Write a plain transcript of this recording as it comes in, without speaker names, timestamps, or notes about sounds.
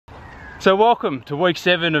So welcome to week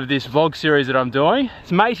 7 of this vlog series that I'm doing.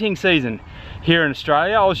 It's mating season here in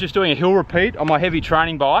Australia. I was just doing a hill repeat on my heavy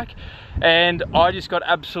training bike and I just got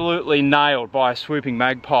absolutely nailed by a swooping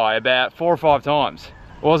magpie about 4 or 5 times.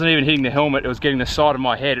 It wasn't even hitting the helmet, it was getting the side of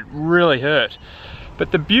my head. It really hurt.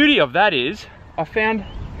 But the beauty of that is I found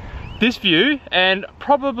this view and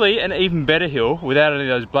probably an even better hill without any of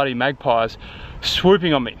those bloody magpies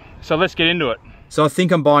swooping on me. So let's get into it. So I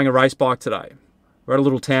think I'm buying a race bike today. We're at a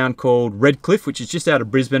little town called Redcliffe, which is just out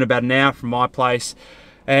of Brisbane, about an hour from my place.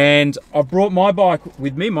 And I brought my bike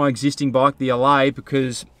with me, my existing bike, the LA,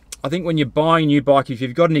 because I think when you're buying a new bike, if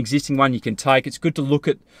you've got an existing one you can take, it's good to look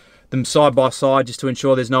at them side by side just to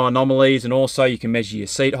ensure there's no anomalies, and also you can measure your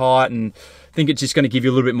seat height, and I think it's just going to give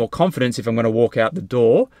you a little bit more confidence if I'm going to walk out the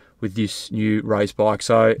door with this new race bike.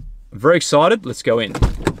 So I'm very excited, let's go in.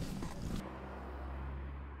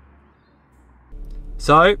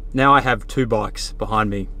 So now I have 2 bikes behind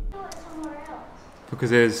me. Because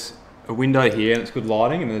there's a window here and it's good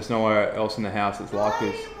lighting, and there's nowhere else in the house that's like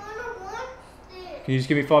this. Can you just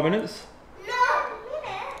give me 5 minutes? No,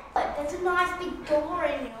 there's a nice big door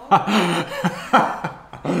in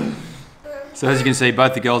yours. So as you can see,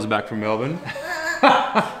 both the girls are back from Melbourne.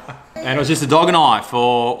 And it was just a dog and I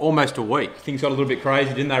for almost a week. Things got a little bit crazy,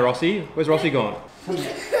 didn't they, Rossi? Where's Rossi gone?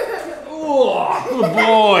 Oh, good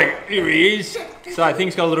boy, here he is. So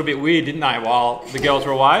things got a little bit weird, didn't they, while the girls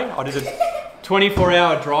were away? I did a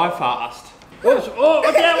 24-hour dry fast. Oh,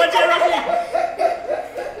 watch out, Rossi!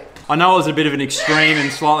 I know it was a bit of an extreme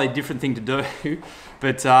and slightly different thing to do,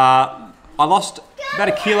 but I lost about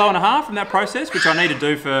 1.5 kilos in that process, which I need to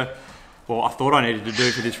do for, well, I thought I needed to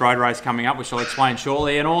do for this road race coming up, which I'll explain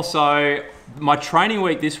shortly. And also my training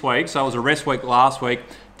week this week, so it was a rest week last week.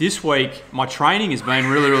 This week, my training has been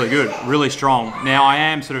really, really good, really strong. Now I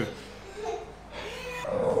am sort of...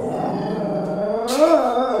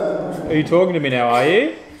 Are you talking to me now, are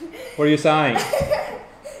you? What are you saying?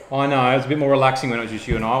 I know, it was a bit more relaxing when it was just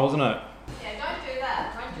you and I, wasn't it? Yeah, don't do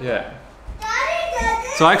that. Don't do that.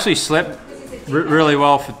 So I actually slept really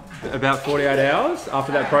well for about 48 hours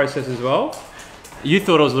after that process as well. You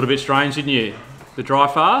thought it was a little bit strange, didn't you? The dry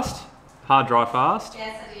fast? Hard dry fast?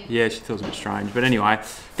 Yes, I did. Yeah, she thought it was a bit strange. But anyway,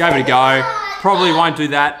 gave it a go. Probably won't do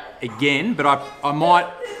that again, but I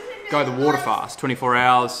might go the water fast. 24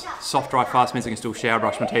 hours, soft dry fast means I can still shower,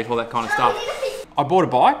 brush my teeth, all that kind of stuff. I bought a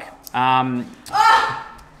bike.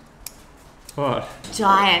 What?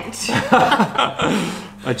 Giant.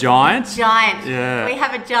 A giant? Giant. Yeah. We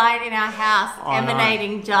have a giant in our house,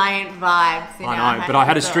 emanating giant vibes in our house. I know, but I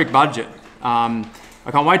had a strict budget. I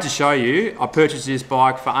can't wait to show you. I purchased this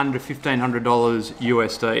bike for under $1,500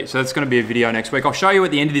 USD. So that's going to be a video next week. I'll show you at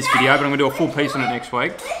the end of this video, but I'm going to do a full piece on it next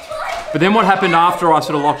week. But then what happened after I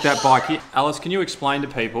sort of locked that bike in? Alice, can you explain to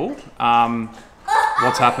people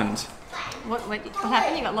what's happened? What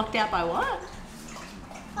happened? You got locked out by what?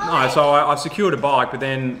 No, so I secured a bike, but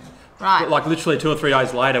then right, like literally 2 or 3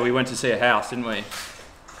 days later, we went to see a house, didn't we?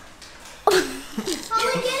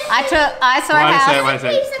 I saw a house. Wait a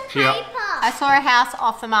second. I saw a house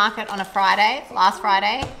off the market on a Friday, last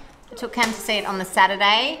Friday. I took Cam to see it on the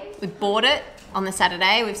Saturday. We bought it on the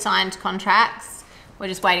Saturday. We've signed contracts. We're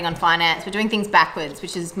just waiting on finance. We're doing things backwards,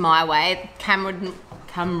 which is my way. Cameron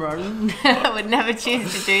would never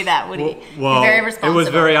choose to do that, would he? Well, very responsible. It was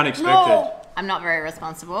very unexpected. No. I'm not very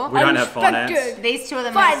responsible. We don't have finance. These two are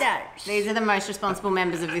the these are the most responsible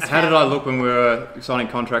members of this How family. did I look when we were signing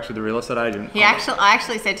contracts with the real estate agent? I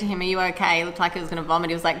actually said to him, "Are you okay?" He looked like he was going to vomit.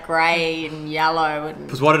 He was like grey and yellow. And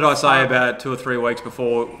because what did I say about 2 or 3 weeks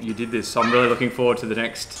before you did this? So I'm really looking forward to the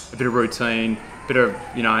next, a bit of routine, a bit of,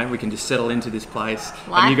 you know, we can just settle into this place.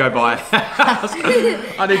 Like? And you go buy a house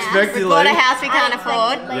unexpectedly. We bought a house we can't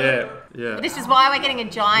afford. Yeah. This is why we're getting a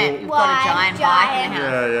giant. We've got a giant bike in the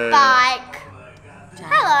house. Yeah. Bike.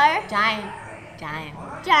 Giant. Hello. Giant.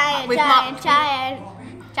 We've giant.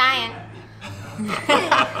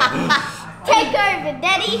 Take over,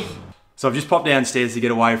 Daddy. So I've just popped downstairs to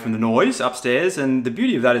get away from the noise upstairs, and the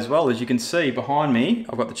beauty of that as well, as you can see behind me,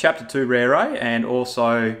 I've got the Chapter 2 Rare and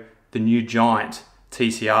also the new Giant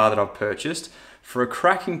TCR that I've purchased for a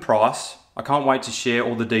cracking price. I can't wait to share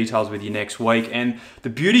all the details with you next week. And the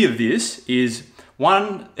beauty of this is,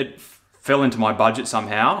 one, it fell into my budget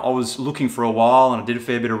somehow. I was looking for a while and I did a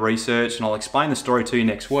fair bit of research, and I'll explain the story to you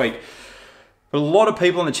next week. But a lot of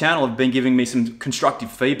people on the channel have been giving me some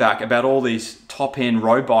constructive feedback about all these top-end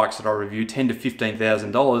road bikes that I review, $10,000 to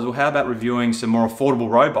 $15,000. Well, how about reviewing some more affordable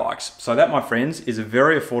road bikes? So that, my friends, is a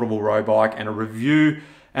very affordable road bike, and a review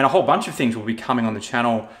and a whole bunch of things will be coming on the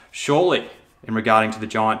channel shortly in regarding to the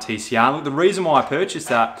Giant TCR. Look, the reason why I purchased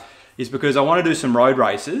that is because I want to do some road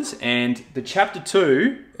races, and the Chapter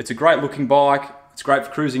 2, it's a great looking bike, it's great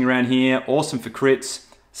for cruising around here, awesome for crits,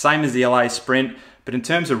 same as the LA Sprint, but in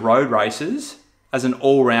terms of road races, as an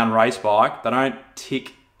all-round race bike, they don't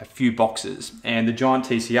tick a few boxes, and the Giant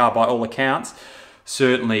TCR, by all accounts,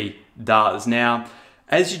 certainly does. Now,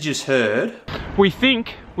 as you just heard, we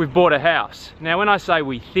think we've bought a house. Now, when I say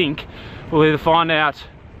we think, we'll either find out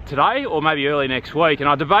today or maybe early next week, and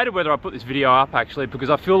I debated whether I put this video up actually, because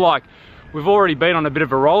I feel like we've already been on a bit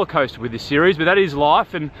of a roller coaster with this series, but that is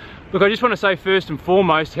life. And look, I just want to say first and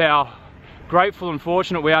foremost how grateful and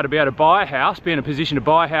fortunate we are to be able to buy a house, be in a position to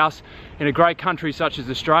buy a house in a great country such as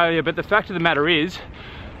Australia. But the fact of the matter is,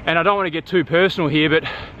 and I don't want to get too personal here, but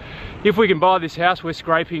if we can buy this house, we're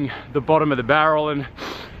scraping the bottom of the barrel, and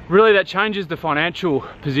really that changes the financial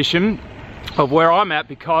position of where I'm at,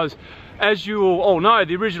 because as you all know,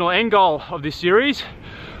 the original end goal of this series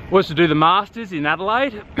was to do the Masters in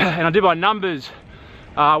Adelaide, and I did my numbers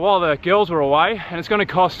while the girls were away, and it's going to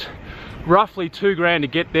cost roughly $2,000 to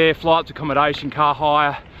get there, flights, accommodation, car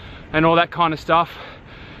hire, and all that kind of stuff.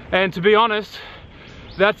 And to be honest,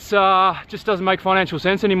 that's just doesn't make financial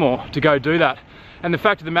sense anymore to go do that. And the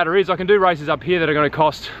fact of the matter is, I can do races up here that are going to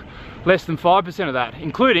cost less than 5% of that,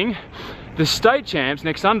 including the state champs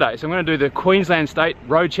next Sunday. So I'm going to do the Queensland State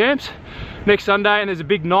Road Champs next Sunday, and there's a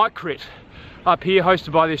big night crit up here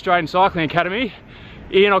hosted by the Australian Cycling Academy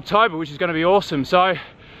in October, which is going to be awesome. So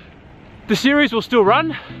the series will still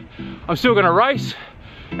run, I'm still going to race,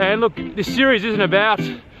 and look, this series isn't about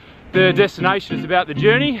the destination, it's about the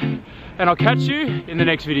journey, and I'll catch you in the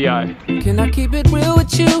next video. Can I keep it real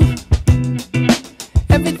with you?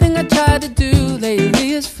 Everything I try to do